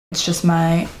It's just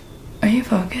my... Are you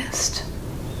focused?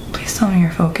 Please tell me you're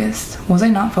focused. Was I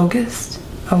not focused?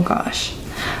 Oh gosh.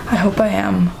 I hope I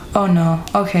am. Oh no.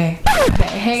 Okay.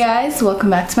 Hey guys, welcome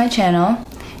back to my channel.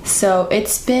 So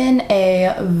it's been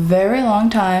a very long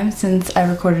time since I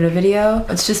recorded a video.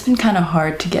 It's just been kind of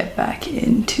hard to get back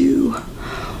into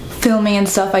filming and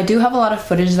stuff. I do have a lot of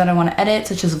footage that I want to edit,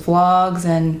 such as vlogs,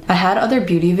 and I had other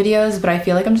beauty videos, but I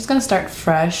feel like I'm just gonna start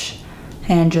fresh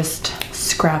and just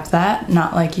scrap that.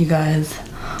 Not like you guys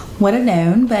would have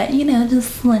known, but you know,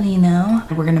 just letting you know.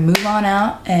 We're gonna move on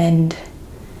out and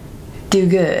do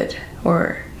good,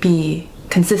 or be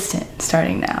consistent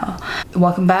starting now.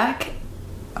 Welcome back,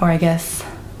 or I guess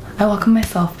I welcome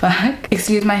myself back.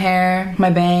 Excuse my hair, my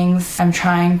bangs. I'm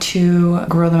trying to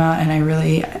grow them out and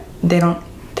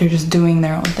they're just doing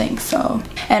their own thing, so.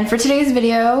 And for today's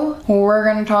video, we're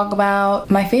gonna talk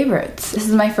about my favorites. This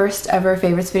is my first ever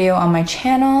favorites video on my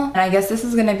channel, and I guess this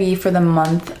is gonna be for the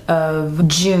month of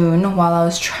June while I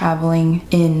was traveling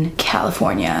in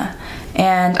California.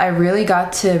 And I really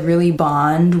got to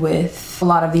bond with a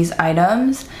lot of these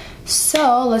items.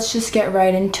 So let's just get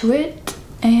right into it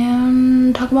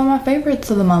and talk about my favorites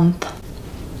of the month,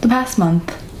 the past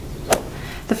month.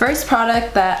 The first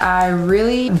product that I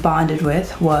really rebonded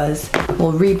with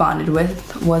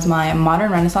was my Modern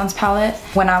Renaissance palette.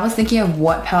 When I was thinking of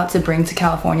what palette to bring to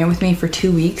California with me for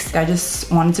 2 weeks, I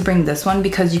just wanted to bring this one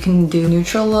because you can do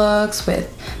neutral looks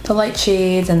with the light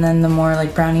shades and then the more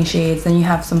like brownie shades. Then you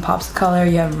have some pops of color,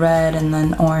 you have red and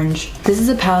then orange. This is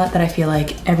a palette that I feel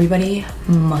like everybody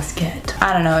must get.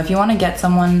 I don't know, if you want to get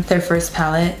someone their first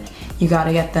palette, you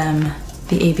gotta get them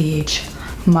the ABH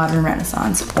Modern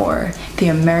Renaissance, or the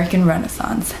American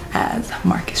Renaissance as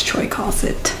Marcus Choi calls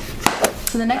it.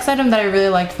 So the next item that I really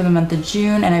liked for the month of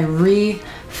June and I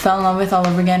fell in love with all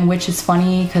over again, which is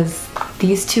funny because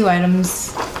these two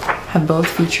items have both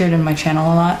featured in my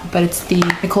channel a lot, but it's the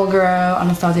Nicole Guerrero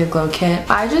Anastasia Glow Kit.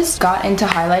 I just got into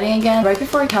highlighting again. Right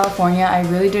before California, I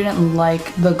really didn't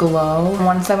like the glow.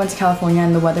 Once I went to California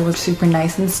and the weather was super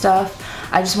nice and stuff,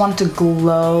 I just wanted to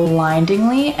glow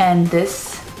blindingly, and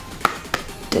this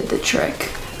did the trick.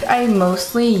 I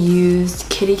mostly used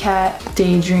Kitty Cat,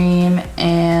 Daydream,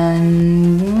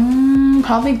 and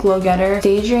probably Glow Getter.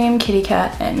 Daydream, Kitty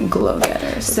Cat, and Glow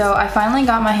Getter. So I finally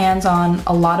got my hands on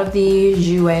a lot of the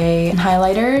Jouer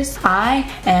highlighters.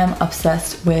 I am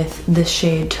obsessed with the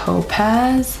shade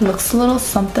Topaz. Looks a little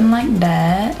something like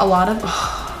that. A lot of,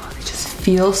 they just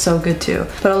feel so good too.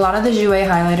 But a lot of the Jouer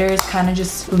highlighters kind of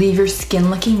just leave your skin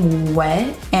looking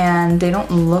wet, and they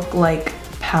don't look like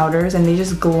powders, and they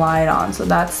just glide on. So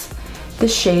that's the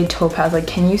shade Topaz. Like,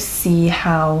 can you see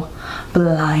how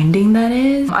blinding that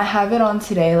is? I have it on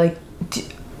today. Like,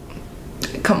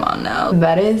 come on now.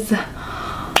 That is...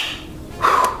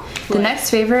 The next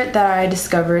favorite that I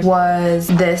discovered was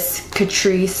this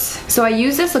Catrice. So I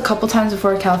used this a couple times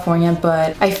before California,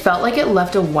 but I felt like it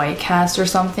left a white cast or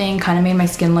something, kind of made my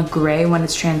skin look gray when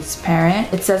it's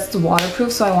transparent. It says it's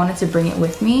waterproof, so I wanted to bring it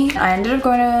with me. I ended up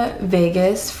going to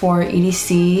Vegas for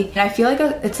EDC, and I feel like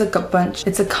it's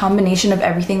a combination of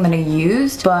everything that I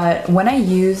used, but when I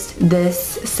used this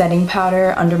setting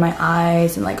powder under my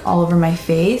eyes and like all over my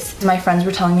face, my friends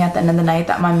were telling me at the end of the night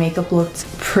that my makeup looked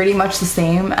pretty much the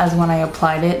same as when I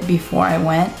applied it before I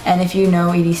went. And if you know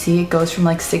EDC, it goes from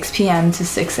like 6 p.m. to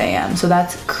 6 a.m. So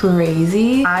that's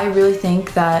crazy. I really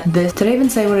think that this, did I even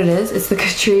say what it is? It's the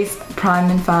Catrice Prime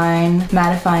and Fine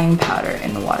Mattifying Powder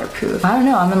in the waterproof. I don't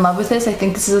know, I'm in love with this. I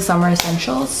think this is a summer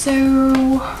essential, so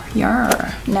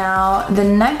yeah. Now, the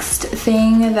next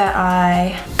thing that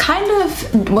I kind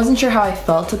of wasn't sure how I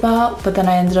felt about, but then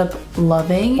I ended up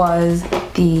loving was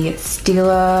the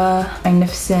Stila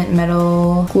Magnificent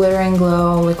Metal Glitter and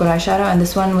Glow Liquid Eyeshadow, and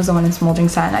this one was the one in Smoldering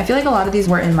Satin. I feel like a lot of these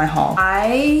were in my haul.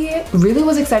 I really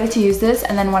was excited to use this,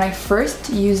 and then when I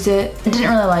first used it, I didn't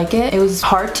really like it. It was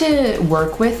hard to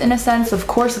work with in a sense. Of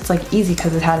course, it's like easy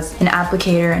because it has an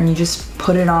applicator and you just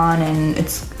put it on and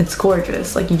it's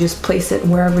gorgeous. Like, you just place it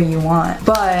wherever you want.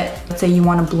 But let's say you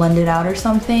want to blend it out or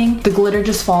something, the glitter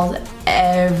just falls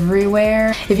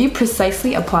everywhere. If you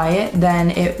precisely apply it,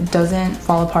 then it doesn't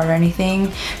fall apart or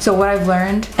anything. So what I've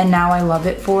learned, and now I love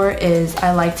it for, is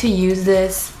I like to use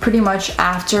this pretty much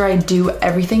after I do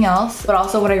everything else. But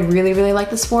also what I really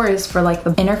like this for is for like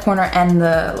the inner corner and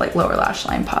the like lower lash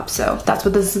line pop. So that's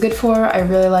what this is good for. I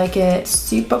really like it.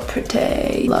 Super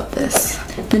pretty. Love this.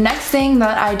 The next thing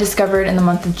that I discovered in the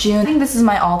month of June, I think this is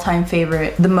my all-time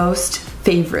favorite, the most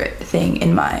favorite thing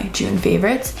in my June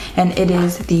favorites, and it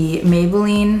is the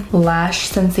Maybelline Lash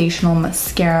Sensational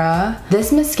Mascara.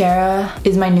 This mascara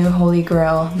is my new holy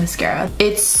grail mascara.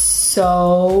 It's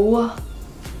so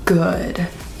good.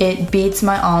 It beats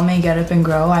my Almay Get Up and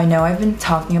Grow. I know I've been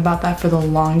talking about that for the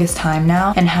longest time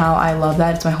now and how I love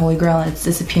that. It's my holy grail and it's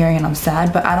disappearing and I'm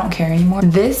sad, but I don't care anymore.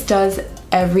 This does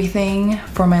everything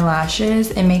for my lashes.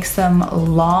 It makes them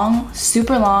long,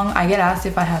 super long. I get asked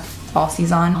if I have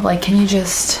falsies on. Like, can you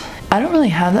just... I don't really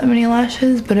have that many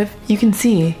lashes, but if you can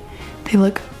see, they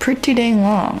look pretty dang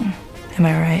long. Am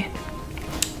I right?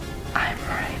 I'm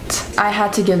right. I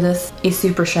had to give this a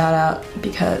super shout out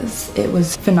because it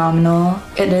was phenomenal.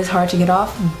 It is hard to get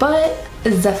off, but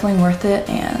it's definitely worth it,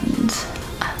 and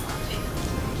I love you.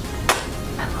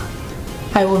 I love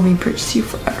you. I will repurchase you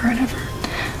forever and ever.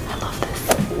 I love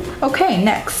this. Okay,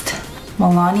 next.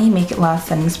 Milani Make It Last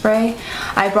setting spray.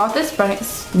 I brought this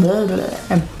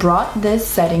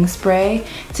setting spray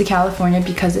to California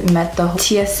because it met the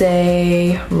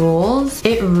TSA rules.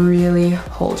 It really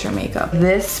holds your makeup.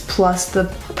 This plus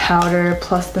the powder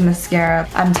plus the mascara,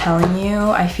 I'm telling you,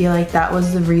 I feel like that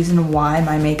was the reason why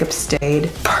my makeup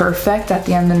stayed perfect at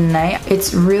the end of the night.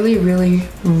 It's really, really,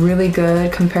 really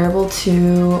good, comparable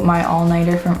to my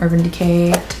all-nighter from Urban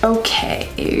Decay. Okay,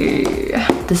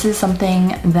 this is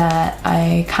something that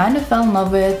I kind of fell in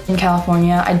love with in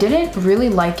California. I didn't really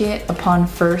like it upon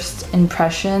first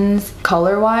impressions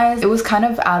color-wise. It was kind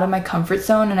of out of my comfort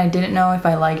zone and I didn't know if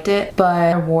I liked it, but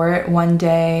I wore it one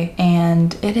day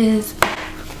and it is...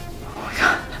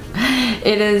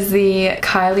 It is the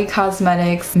Kylie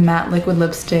Cosmetics matte liquid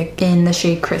lipstick in the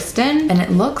shade Kristen, and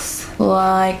it looks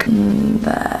like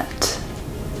that.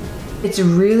 It's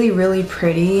really, really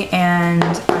pretty, and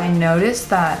I noticed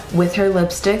that with her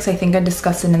lipsticks, I think I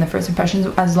discussed it in the first impressions,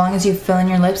 as long as you fill in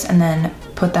your lips and then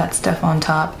put that stuff on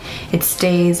top, it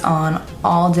stays on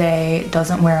all day,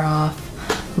 doesn't wear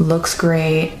off, looks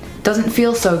great, doesn't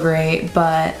feel so great,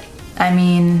 but I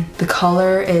mean, the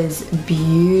color is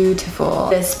beautiful.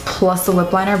 This plus the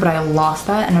lip liner, but I lost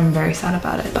that and I'm very sad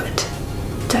about it, but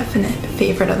definite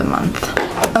favorite of the month.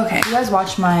 Okay, you guys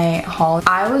watched my haul.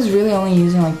 I was really only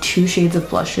using like 2 shades of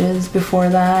blushes before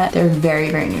that. They're very,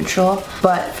 very neutral.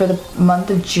 But for the month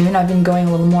of June, I've been going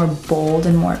a little more bold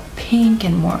and more pink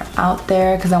and more out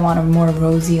there because I want a more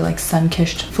rosy, like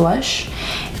sun-kissed blush.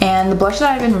 And the blush that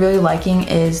I've been really liking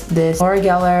is this Laura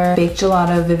Geller Baked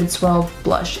Gelato Vivid Swirl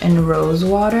blush in Rose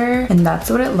Water. And that's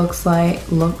what it looks like.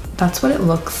 That's what it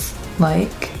looks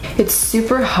like. It's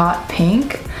super hot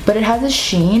pink, but it has a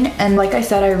sheen, and like I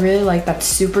said, I really like that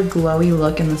super glowy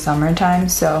look in the summertime,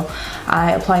 so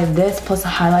I apply this plus a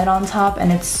highlight on top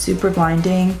and it's super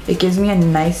blinding. It gives me a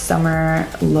nice summer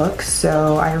look,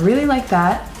 so I really like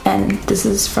that. And this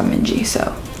is from Minji,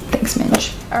 so thanks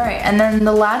Minj. Alright, and then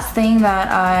the last thing that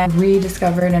I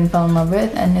rediscovered and fell in love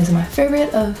with and is my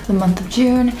favorite of the month of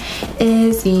June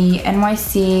is the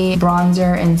NYC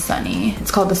bronzer in Sunny. It's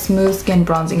called the Smooth Skin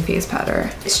Bronzing Face Powder.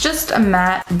 It's just a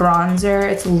matte bronzer.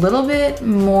 It's a little bit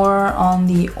more on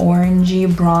the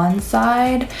orangey bronze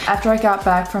side. After I got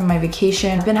back from my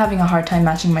vacation, I've been having a hard time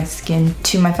matching my skin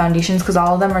to my foundations because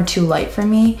all of them are too light for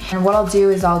me. And what I'll do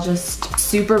is I'll just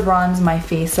super bronze my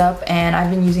face up, and I've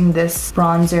been using this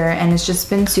bronzer and it's just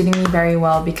been suiting me very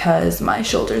well because my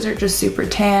shoulders are just super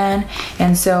tan,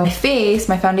 and so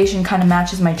my foundation kind of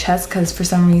matches my chest because for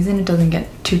some reason it doesn't get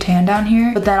too tan down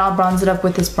here, but then I'll bronze it up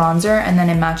with this bronzer and then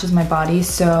it matches my body.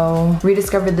 So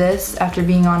rediscovered this after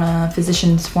being on a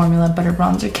Physicians Formula butter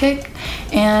bronzer kick,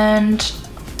 and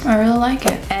I really like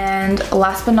it. And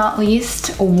last but not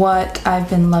least, what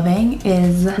I've been loving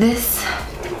is this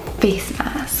face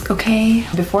mask, okay?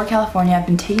 Before California, I've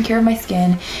been taking care of my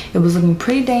skin. It was looking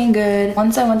pretty dang good.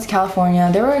 Once I went to California,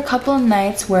 there were a couple of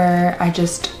nights where I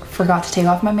just forgot to take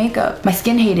off my makeup. My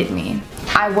skin hated me.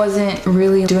 I wasn't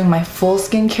really doing my full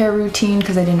skincare routine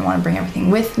because I didn't want to bring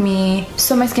everything with me.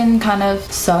 So my skin kind of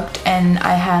sucked and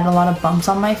I had a lot of bumps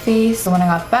on my face. So when I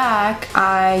got back,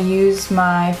 I used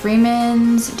my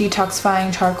Freeman's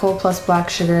Detoxifying Charcoal plus Black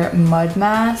Sugar Mud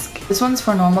Mask. This one's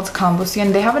for normal to combo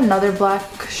skin. They have another black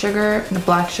sugar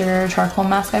charcoal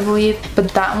mask, I believe, but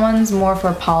that one's more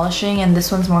for polishing and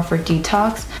this one's more for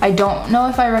detox. I don't know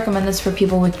if I recommend this for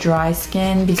people with dry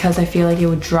skin because I feel like it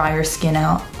would dry your skin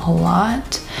out a lot.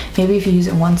 Maybe if you use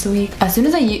it once a week. As soon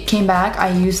as I came back, I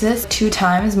used this 2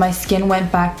 times. My skin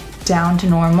went back down to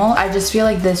normal. I just feel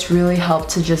like this really helped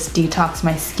to just detox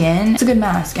my skin. It's a good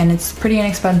mask and it's pretty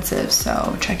inexpensive,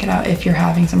 so check it out if you're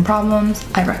having some problems.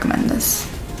 I recommend this.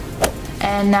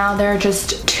 And now there are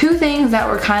just 2 things that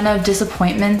were kind of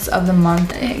disappointments of the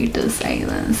month. I hate to say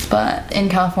this, but in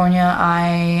California,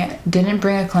 I didn't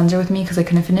bring a cleanser with me because I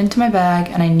couldn't fit it into my bag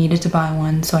and I needed to buy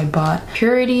one. So I bought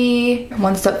Purity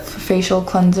One Step Facial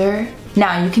Cleanser.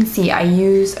 Now you can see I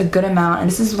use a good amount, and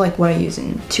this is like what I use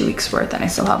in 2 weeks worth, and I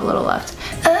still have a little left.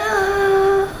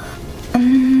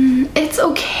 It's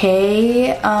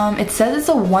okay. It says it's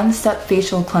a one-step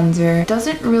facial cleanser. It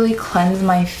doesn't really cleanse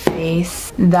my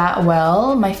face that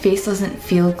well. My face doesn't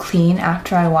feel clean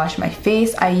after I wash my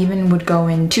face. I even would go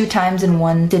in 2 times in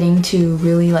one sitting to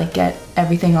really like get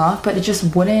everything off, but it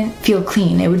just wouldn't feel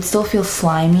clean. It would still feel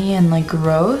slimy and like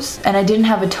gross. And I didn't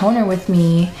have a toner with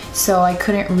me, so I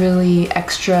couldn't really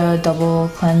extra double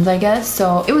cleanse, I guess.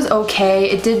 So it was okay.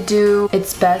 It did do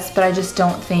its best, but I just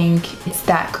don't think it's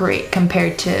that great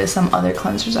compared to some other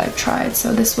cleansers I've tried.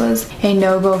 So this was a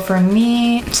no-go for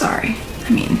me. Sorry. I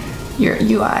mean, your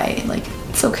UI, like,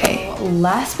 it's okay.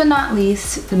 Last but not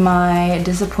least, my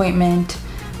disappointment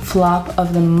flop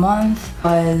of the month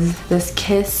was this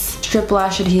Kiss Strip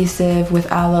Lash Adhesive with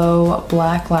Aloe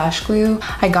Black Lash Glue.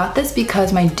 I got this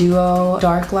because my Duo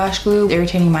Dark Lash Glue was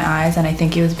irritating my eyes, and I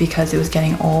think it was because it was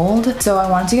getting old. So I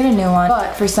wanted to get a new one,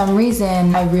 but for some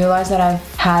reason I realized that I've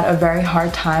had a very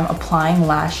hard time applying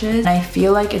lashes. And I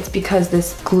feel like it's because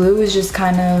this glue is just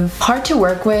kind of hard to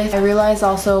work with. I realized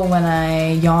also when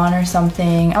I yawn or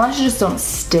something, my lashes just don't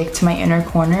stick to my inner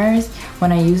corners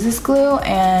when I use this glue,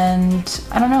 and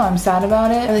I don't know, I'm sad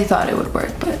about it. I really thought it would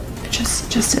work, but it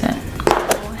just didn't.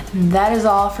 That is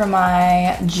all for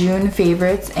my June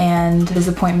favorites and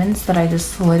disappointments that I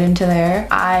just slid into there.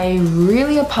 I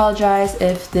really apologize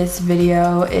if this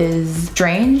video is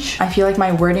strange. I feel like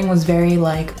my wording was very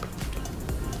like,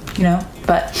 you know,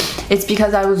 but it's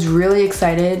because I was really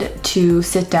excited to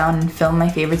sit down and film my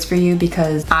favorites for you,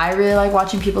 because I really like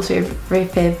watching people's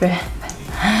favorites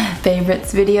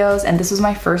videos, and this was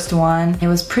my first one. It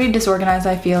was pretty disorganized,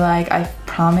 I feel like. I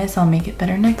promise I'll make it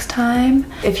better next time.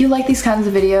 If you like these kinds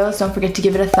of videos, don't forget to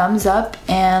give it a thumbs up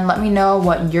and let me know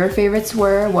what your favorites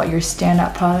were, what your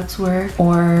standout products were,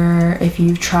 or if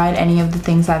you've tried any of the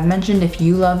things I've mentioned, if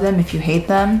you love them, if you hate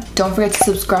them. Don't forget to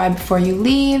subscribe before you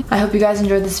leave. I hope you guys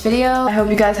enjoyed this video. I hope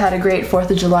you guys had a great 4th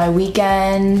of July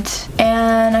weekend,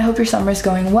 and I hope your summer's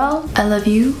going well. I love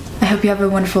you. I hope you have a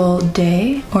wonderful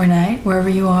day or night, wherever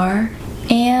you are,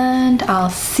 and I'll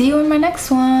see you in my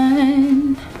next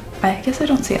one. I guess I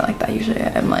don't say it like that usually.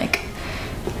 I'm like,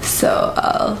 so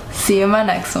I'll see you in my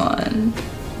next one.